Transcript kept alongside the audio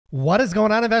What is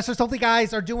going on, investors? Hopefully you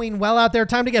guys are doing well out there.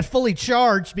 Time to get fully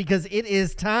charged because it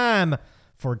is time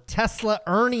for Tesla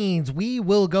earnings. We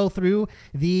will go through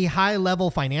the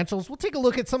high-level financials. We'll take a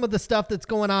look at some of the stuff that's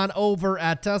going on over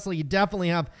at Tesla. You definitely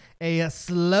have a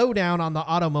slowdown on the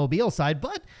automobile side,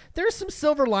 but there's some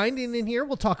silver lining in here.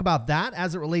 We'll talk about that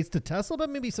as it relates to Tesla, but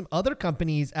maybe some other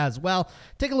companies as well.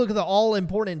 Take a look at the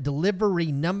all-important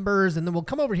delivery numbers, and then we'll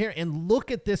come over here and look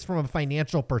at this from a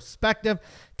financial perspective.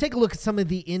 Take a look at some of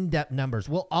the in-depth numbers.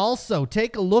 We'll also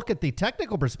take a look at the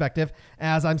technical perspective.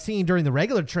 As I'm seeing during the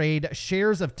regular trade,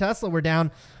 shares of Tesla were down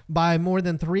by more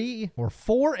than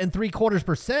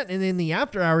 4.75%, and in the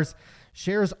after hours,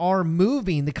 shares are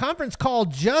moving. The conference call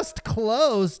just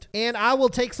closed, and I will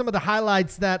take some of the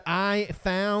highlights that I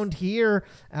found here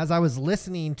as I was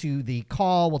listening to the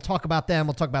call. We'll talk about them.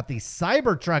 We'll talk about the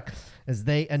Cybertruck as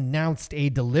they announced a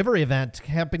delivery event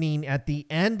happening at the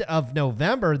end of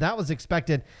November. That was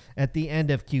expected at the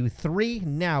end of Q3.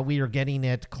 Now we are getting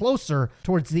it closer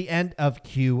towards the end of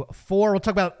Q4. We'll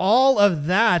talk about all of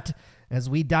that as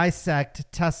we dissect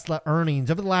Tesla earnings.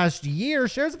 Over the last year,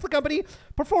 shares of the company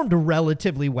performed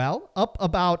relatively well, up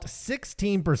about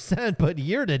 16%, but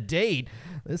year to date,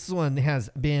 this one has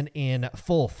been in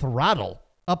full throttle,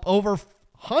 up over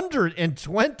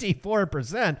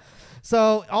 124%.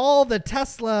 So all the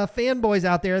Tesla fanboys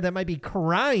out there that might be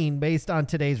crying based on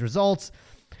today's results,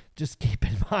 just keep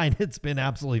in mind, it's been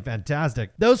absolutely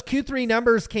fantastic. Those Q3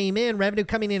 numbers came in, revenue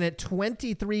coming in at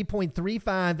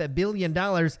 $23.35 billion.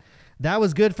 That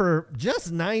was good for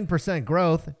just 9%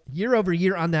 growth year over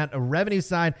year on that revenue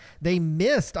side. They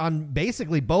missed on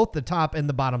basically both the top and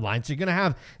the bottom line. So you're going to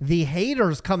have the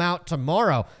haters come out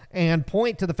tomorrow and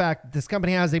point to the fact that this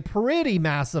company has a pretty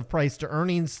massive price to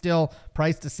earnings, still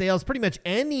price to sales. Pretty much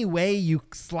any way you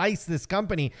slice this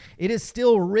company, it is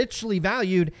still richly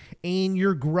valued, and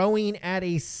you're growing at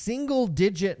a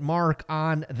single-digit mark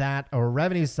on that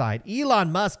revenue side.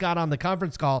 Elon Musk got on the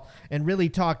conference call and really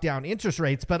talked down interest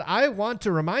rates, but I want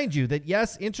to remind you that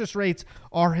yes, interest rates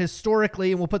are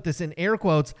historically, and we'll put this in air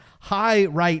quotes, high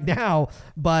right now,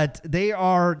 but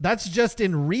that's just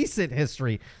in recent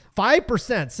history. 5%,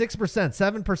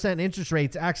 6%, 7% interest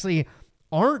rates actually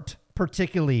aren't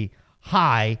particularly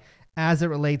high as it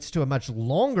relates to a much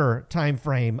longer time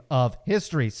frame of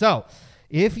history. So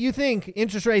if you think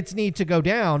interest rates need to go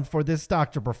down for this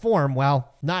stock to perform,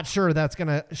 well, not sure that's going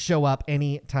to show up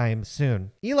anytime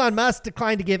soon. Elon Musk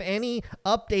declined to give any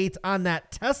updates on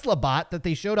that Tesla bot that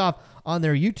they showed off on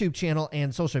their YouTube channel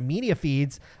and social media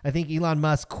feeds. I think Elon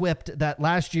Musk quipped that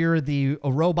last year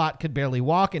a robot could barely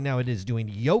walk and now it is doing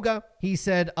yoga. He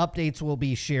said updates will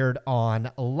be shared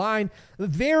online.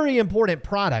 Very important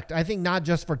product, I think, not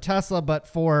just for Tesla, but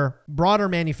for broader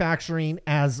manufacturing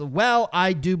as well.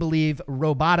 I do believe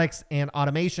robotics and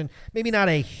automation, maybe not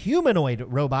a humanoid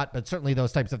robot, but certainly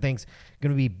those types of things, going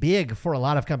to be big for a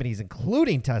lot of companies,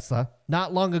 including Tesla.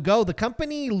 Not long ago, the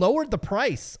company lowered the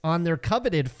price on their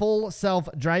coveted full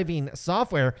self-driving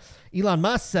software. Elon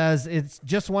Musk says it's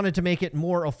just wanted to make it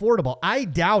more affordable. I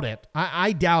doubt it.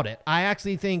 I doubt it. I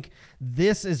actually think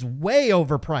this is way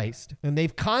overpriced. And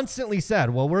they've constantly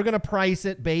said, well, we're going to price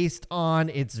it based on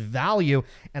its value.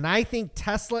 And I think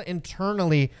Tesla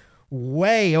internally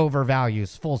way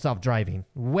overvalues full self-driving,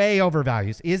 way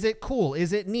overvalues. Is it cool?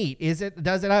 Is it neat?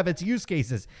 Does it have its use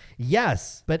cases?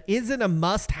 Yes, but is it a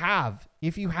must-have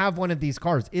if you have one of these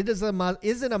cars? Is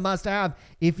it a must-have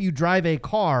if you drive a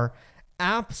car?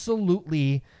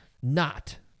 Absolutely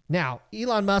not. Now,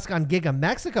 Elon Musk on Giga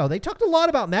Mexico, they talked a lot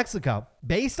about Mexico.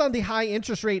 Based on the high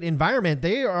interest rate environment,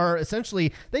 they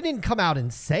didn't come out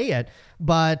and say it,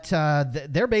 but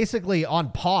they're basically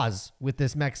on pause with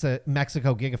this Mexico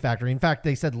Gigafactory. In fact,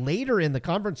 they said later in the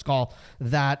conference call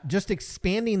that just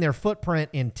expanding their footprint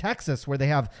in Texas, where they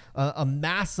have a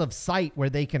massive site where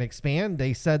they can expand,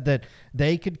 they said that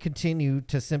they could continue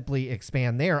to simply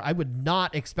expand there. I would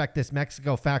not expect this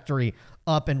Mexico factory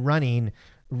up and running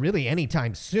really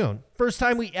anytime soon. First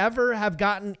time we ever have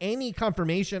gotten any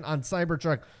confirmation on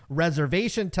Cybertruck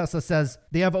reservation. Tesla says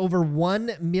they have over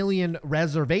 1 million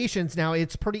reservations. Now,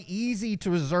 it's pretty easy to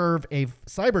reserve a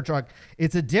Cybertruck.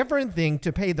 It's a different thing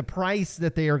to pay the price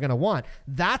that they are going to want.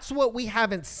 That's what we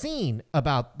haven't seen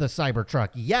about the Cybertruck.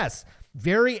 Yes,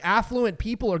 very affluent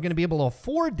people are going to be able to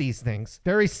afford these things,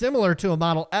 very similar to a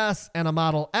Model S and a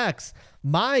Model X.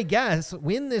 My guess,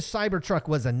 when this Cybertruck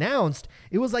was announced,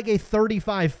 it was like a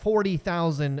 $35,000,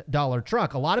 $40,000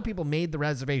 truck. A lot of people made the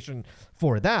reservation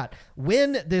for that.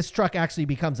 When this truck actually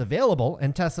becomes available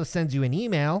and Tesla sends you an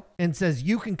email and says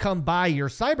you can come buy your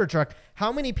Cybertruck,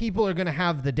 how many people are going to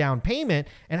have the down payment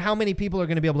and how many people are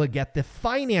going to be able to get the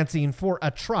financing for a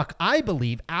truck? I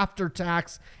believe after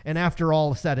tax and after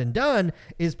all said and done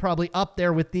is probably up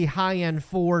there with the high-end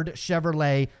Ford,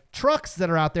 Chevrolet trucks that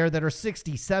are out there that are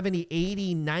 60, 70,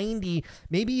 80, 90,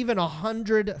 maybe even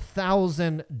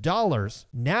 $100,000.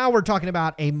 Now we're talking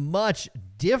about a much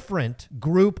different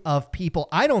group of people.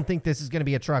 I don't think this is going to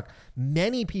be a truck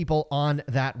many people on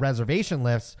that reservation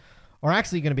list are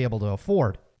actually going to be able to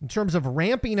afford. In terms of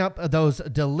ramping up those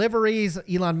deliveries,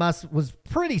 Elon Musk was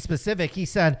pretty specific. He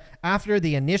said after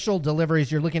the initial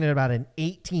deliveries, you're looking at about an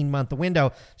 18-month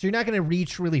window. So you're not going to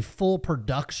reach really full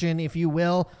production, if you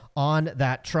will, on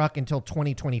that truck until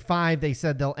 2025. They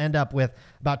said they'll end up with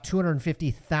about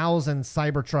 250,000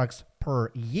 Cybertrucks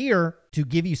per year. To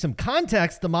give you some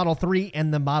context, the Model 3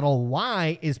 and the Model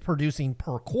Y is producing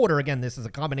per quarter. Again, this is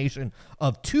a combination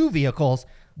of two vehicles,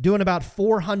 doing about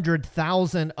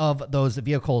 400,000 of those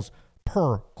vehicles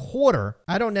per quarter.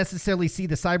 I don't necessarily see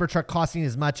the Cybertruck costing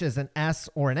as much as an S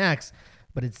or an X,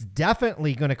 but it's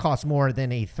definitely going to cost more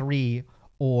than a 3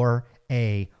 or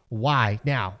a Y.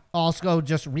 Now, also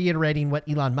just reiterating what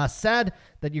Elon Musk said,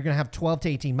 that you're going to have 12 to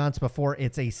 18 months before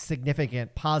it's a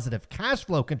significant positive cash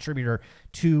flow contributor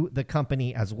to the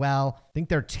company as well. I think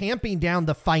they're tamping down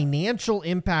the financial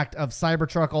impact of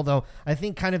Cybertruck, although I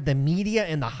think kind of the media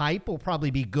and the hype will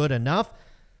probably be good enough.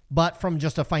 But from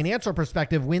just a financial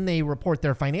perspective, when they report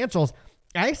their financials,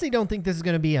 I actually don't think this is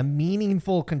going to be a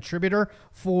meaningful contributor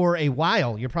for a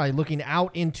while. You're probably looking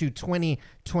out into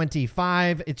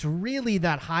 2025. It's really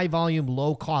that high volume,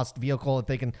 low cost vehicle. If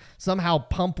they can somehow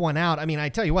pump one out. I mean, I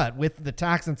tell you what, with the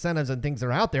tax incentives and things that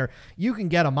are out there, you can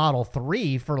get a Model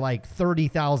 3 for like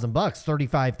 $30,000,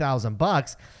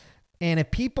 $35,000. And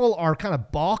if people are kind of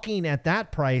balking at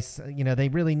that price, you know, they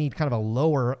really need kind of a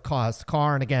lower cost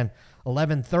car. And again,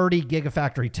 1130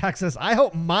 Gigafactory, Texas. I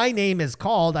hope my name is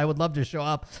called. I would love to show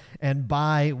up and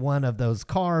buy one of those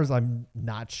cars. I'm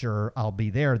not sure I'll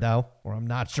be there though, or I'm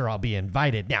not sure I'll be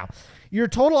invited. Now, your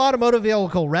total automotive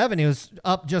vehicle revenues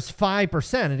up just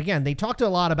 5%. And again, they talked a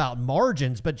lot about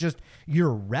margins, but just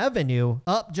your revenue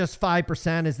up just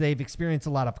 5% as they've experienced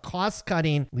a lot of cost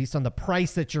cutting, at least on the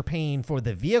price that you're paying for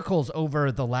the vehicles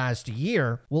over the last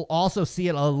year. We'll also see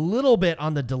it a little bit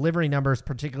on the delivery numbers,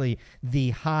 particularly the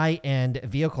high-end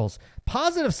vehicles.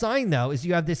 Positive sign, though, is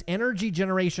you have this energy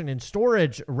generation and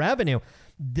storage revenue.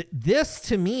 This,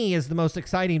 to me, is the most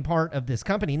exciting part of this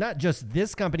company. Not just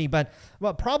this company, but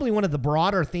probably one of the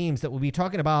broader themes that we'll be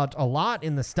talking about a lot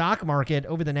in the stock market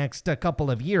over the next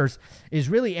couple of years is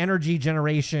really energy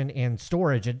generation and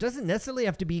storage. It doesn't necessarily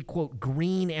have to be, quote,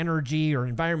 green energy or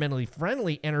environmentally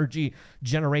friendly energy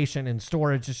generation and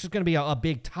storage. It's just going to be a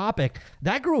big topic.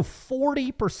 That grew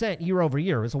 40% year over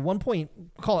year. It was a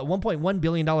 $1.1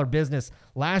 billion business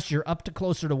last year, up to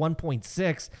closer to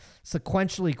 1.6.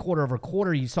 Sequentially, quarter over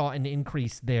quarter, you saw an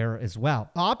increase there as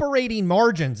well. Operating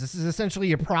margins. This is essentially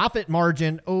your profit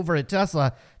margin over at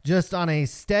Tesla, just on a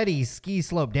steady ski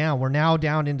slope down. We're now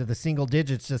down into the single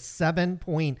digits, just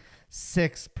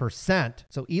 7.6%.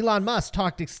 So Elon Musk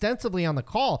talked extensively on the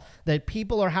call that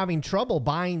people are having trouble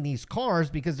buying these cars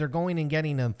because they're going and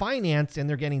getting them financed and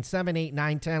they're getting 7, 8,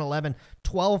 9, 10, 11,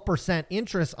 12%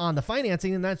 interest on the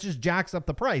financing, and that just jacks up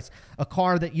the price. A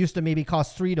car that used to maybe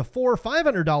cost $300 to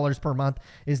 $500 per month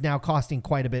is now costing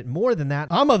quite a bit more than that.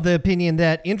 I'm of the opinion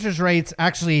that interest rates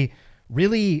actually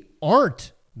really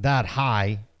aren't that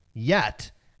high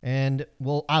yet. And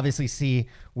we'll obviously see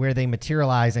where they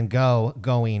materialize and go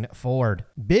going forward.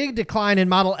 Big decline in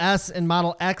Model S and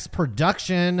Model X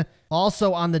production.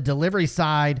 Also on the delivery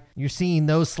side, you're seeing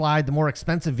those slide. The more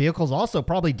expensive vehicles also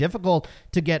probably difficult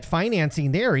to get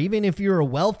financing there. Even if you're a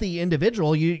wealthy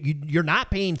individual, you're not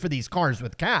paying for these cars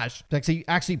with cash. It's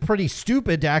actually pretty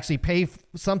stupid to actually pay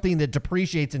something that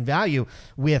depreciates in value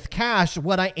with cash.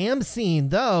 What I am seeing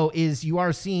though is you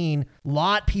are seeing a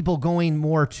lot of people going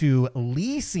more to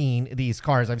leasing these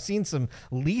cars. I've seen some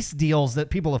lease deals that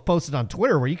people have posted on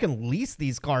Twitter where you can lease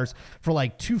these cars for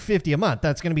like $250 a month.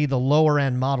 That's going to be the lower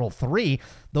end Model 3.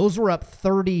 Those were up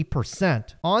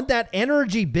 30%. On that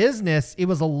energy business, it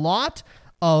was a lot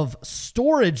of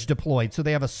storage deployed. So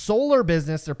they have a solar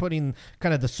business. They're putting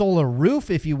kind of the solar roof,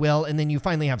 if you will, and then you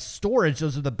finally have storage.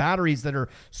 Those are the batteries that are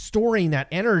storing that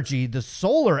energy. The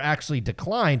solar actually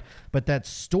declined, but that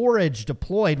storage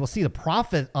deployed. We'll see the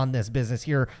profit on this business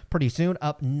here pretty soon,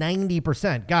 up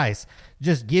 90%. Guys,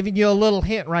 just giving you a little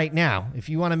hint right now. If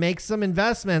you want to make some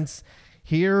investments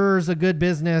here's a good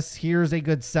business, here's a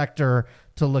good sector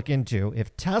to look into.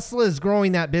 If Tesla is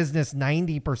growing that business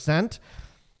 90%,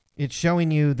 it's showing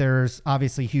you there's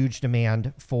obviously huge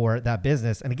demand for that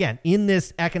business. And again, in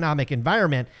this economic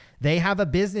environment, they have a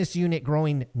business unit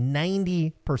growing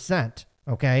 90%.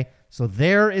 Okay. So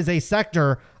there is a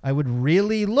sector I would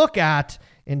really look at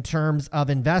in terms of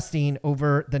investing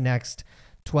over the next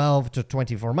 12 to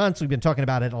 24 months. We've been talking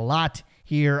about it a lot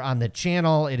here on the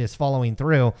channel. It is following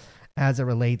through as it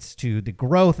relates to the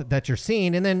growth that you're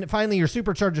seeing. And then finally, your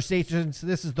supercharger stations.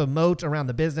 This is the moat around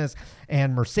the business,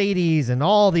 and Mercedes and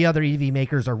all the other EV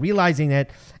makers are realizing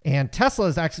it. And Tesla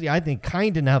is actually, I think,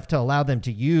 kind enough to allow them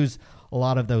to use a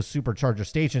lot of those supercharger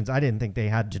stations. I didn't think they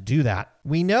had to do that.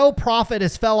 We know profit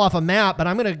has fell off a map, but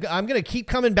I'm gonna keep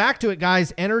coming back to it,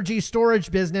 guys. Energy storage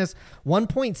business,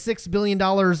 $1.6 billion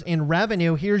in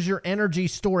revenue. Here's your energy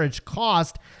storage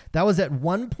cost. That was at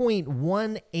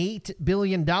 $1.18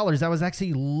 billion. That was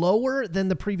actually lower than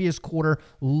the previous quarter,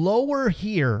 lower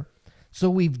here. So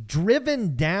we've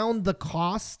driven down the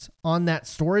cost on that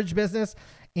storage business,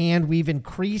 and we've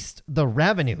increased the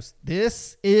revenues.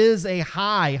 This is a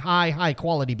high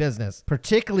quality business,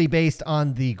 particularly based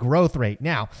on the growth rate.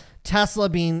 Now, Tesla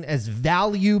being as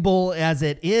valuable as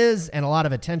it is and a lot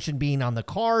of attention being on the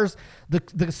cars,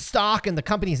 the stock and the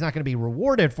company is not going to be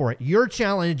rewarded for it. Your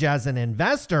challenge as an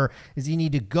investor is you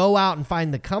need to go out and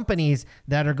find the companies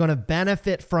that are going to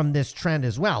benefit from this trend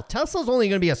as well. Tesla's only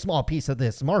going to be a small piece of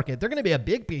this market. They're going to be a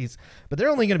big piece, but they're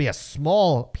only going to be a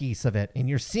small piece of it. And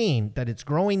you're seeing that it's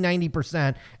growing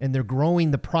 90% and they're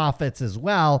growing the profits as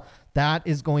well. That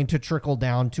is going to trickle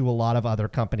down to a lot of other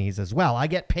companies as well. I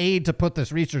get paid to put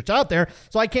this research out there,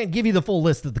 so I can't give you the full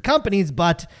list of the companies,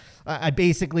 but I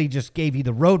basically just gave you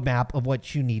the roadmap of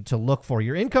what you need to look for.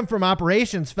 Your income from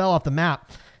operations fell off the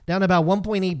map, down about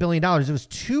 $1.8 billion. It was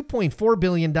 $2.4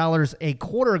 billion a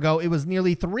quarter ago. It was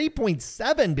nearly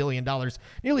 $3.7 billion,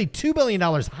 nearly $2 billion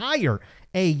higher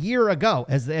a year ago.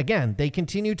 As again, they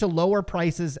continue to lower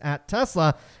prices at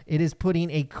Tesla, it is putting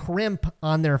a crimp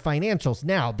on their financials.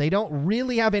 Now, they don't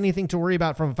really have anything to worry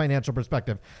about from a financial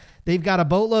perspective. They've got a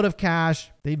boatload of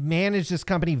cash. They've managed this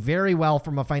company very well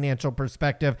from a financial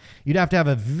perspective. You'd have to have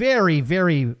a very,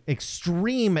 very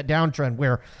extreme downtrend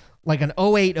where like an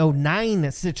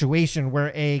 08-09 situation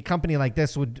where a company like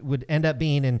this would end up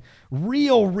being in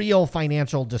real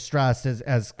financial distress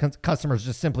as customers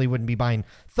just simply wouldn't be buying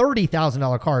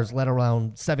 $30,000 cars, let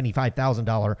alone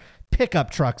 $75,000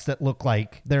 pickup trucks that look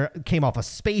like they came off a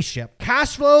spaceship.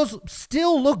 Cash flows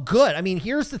still look good. I mean,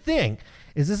 here's the thing.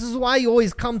 This is why you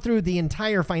always come through the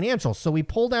entire financials. So we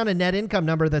pull down a net income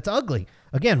number that's ugly.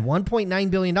 Again,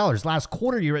 $1.9 billion. Last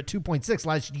quarter, you're at 2.6.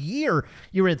 Last year,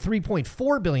 you're at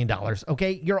 $3.4 billion.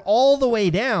 Okay, you're all the way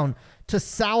down to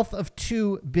south of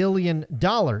 $2 billion.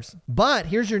 But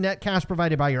here's your net cash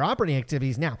provided by your operating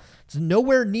activities. Now, it's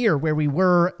nowhere near where we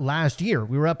were last year.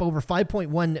 We were up over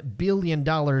 $5.1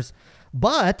 billion.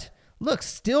 But look,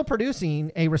 still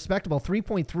producing a respectable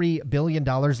 $3.3 billion.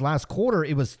 Last quarter,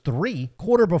 it was 3.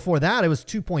 Quarter before that, it was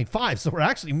 2.5. So we're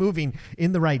actually moving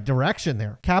in the right direction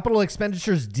there. Capital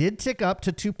expenditures did tick up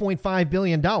to $2.5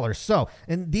 billion. So,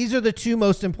 and these are the two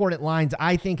most important lines,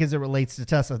 I think, as it relates to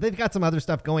Tesla. They've got some other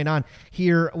stuff going on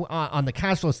here on the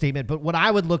cash flow statement, but what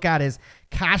I would look at is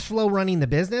cash flow running the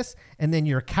business and then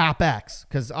your CapEx,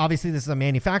 because obviously this is a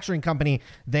manufacturing company.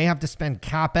 They have to spend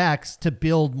CapEx to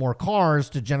build more cars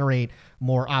to generate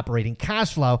more operating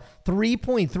cash flow.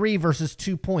 3.3 versus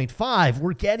 2.5.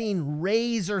 We're getting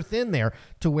razor thin there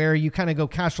to where you kind of go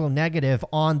cash flow negative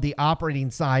on the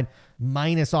operating side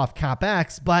minus off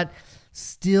CapEx, but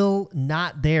still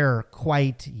not there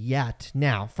quite yet.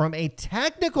 Now, from a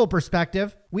technical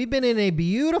perspective, we've been in a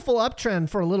beautiful uptrend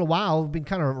for a little while. We've been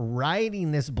kind of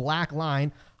riding this black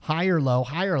line, higher low,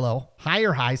 higher low,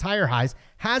 higher highs, higher highs.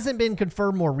 Hasn't been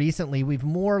confirmed more recently. We've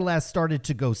more or less started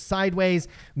to go sideways,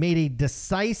 made a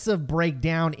decisive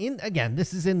breakdown in, again,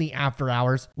 this is in the after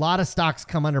hours. A lot of stocks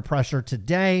come under pressure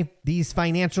today. These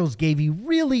financials gave you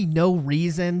really no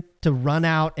reason to run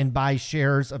out and buy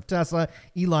shares of Tesla.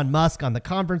 Elon Musk on the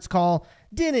conference call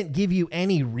didn't give you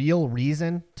any real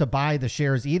reason to buy the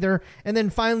shares either. And then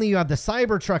finally, you have the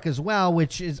Cybertruck as well,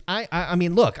 which is, I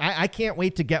mean, look, I can't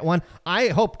wait to get one. I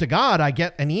hope to God I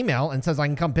get an email and says I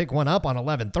can come pick one up on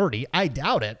 11:30. I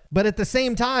doubt it. But at the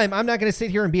same time, I'm not going to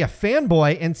sit here and be a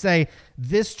fanboy and say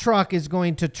this truck is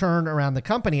going to turn around the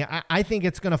company. I think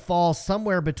it's going to fall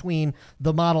somewhere between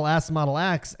the Model S, Model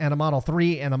X, and a Model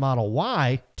 3 and a Model Y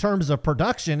in terms of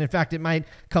production. In fact, it might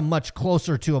come much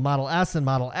closer to a Model S and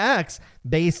Model X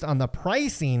based on the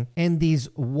pricing and these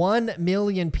 1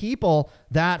 million people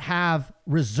that have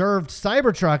reserved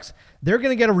Cybertrucks, they're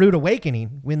going to get a rude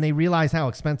awakening when they realize how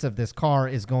expensive this car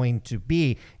is going to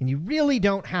be. And you really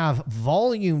don't have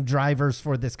volume drivers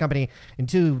for this company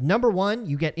until, number one,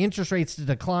 you get interest rates to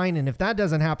decline. And if that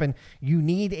doesn't happen, you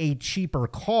need a cheaper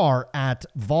car at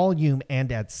volume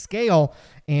and at scale.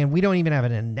 And we don't even have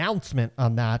an announcement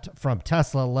on that from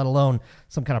Tesla, let alone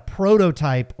some kind of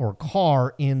prototype or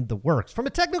car in the works. From a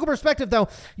technical perspective, though,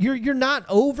 you're not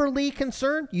overly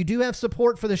concerned. You do have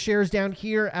support for the shares down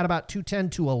here at about 210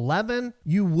 to 11.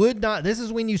 You would not. This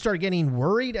is when you start getting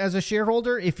worried as a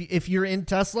shareholder if you're in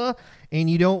Tesla and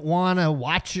you don't want to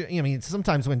watch. I mean,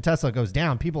 sometimes when Tesla goes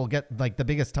down, people get like the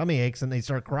biggest tummy aches and they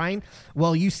start crying.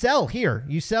 Well, you sell here.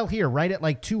 You sell here right at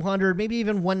like 200, maybe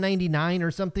even 199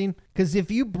 or something. Because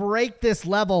if you break this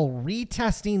level,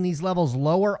 retesting these levels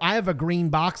lower, I have a green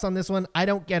box on this one. I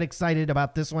don't get excited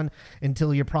about this one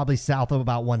until you're probably south of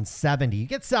about 170. You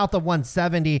get south of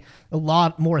 170, a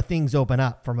lot more things open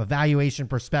up from a valuation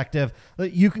perspective.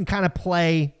 You can kind of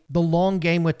play the long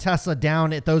game with Tesla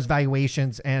down at those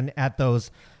valuations and at those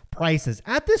prices.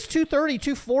 At this 230,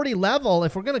 240 level,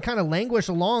 if we're going to kind of languish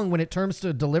along when it comes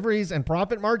to deliveries and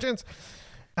profit margins,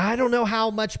 I don't know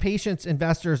how much patience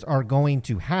investors are going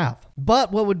to have.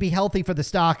 But what would be healthy for the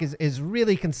stock is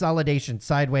really consolidation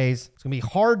sideways. It's going to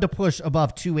be hard to push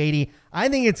above 280. I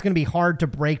think it's going to be hard to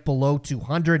break below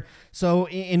 200. So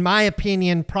in my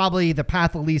opinion, probably the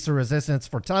path of least resistance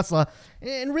for Tesla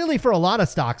and really for a lot of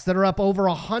stocks that are up over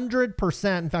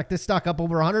 100%. In fact, this stock up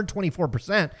over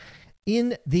 124%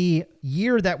 in the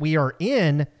year that we are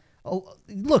in.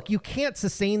 Look, you can't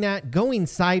sustain that. Going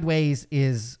sideways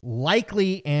is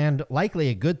likely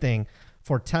a good thing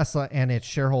for Tesla and its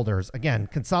shareholders. Again,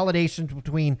 consolidation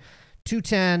between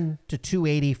 210 to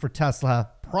 280 for Tesla,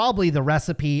 probably the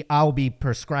recipe I'll be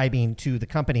prescribing to the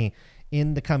company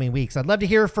in the coming weeks. I'd love to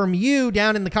hear from you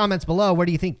down in the comments below. Where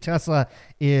do you think Tesla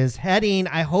is heading?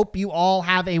 I hope you all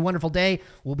have a wonderful day.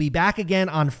 We'll be back again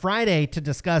on Friday to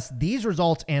discuss these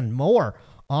results and more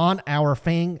on our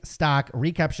FANG Stock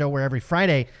Recap Show, where every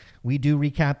Friday we do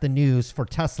recap the news for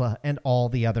Tesla and all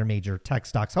the other major tech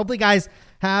stocks. Hopefully, guys,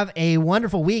 have a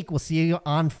wonderful week. We'll see you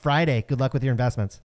on Friday. Good luck with your investments.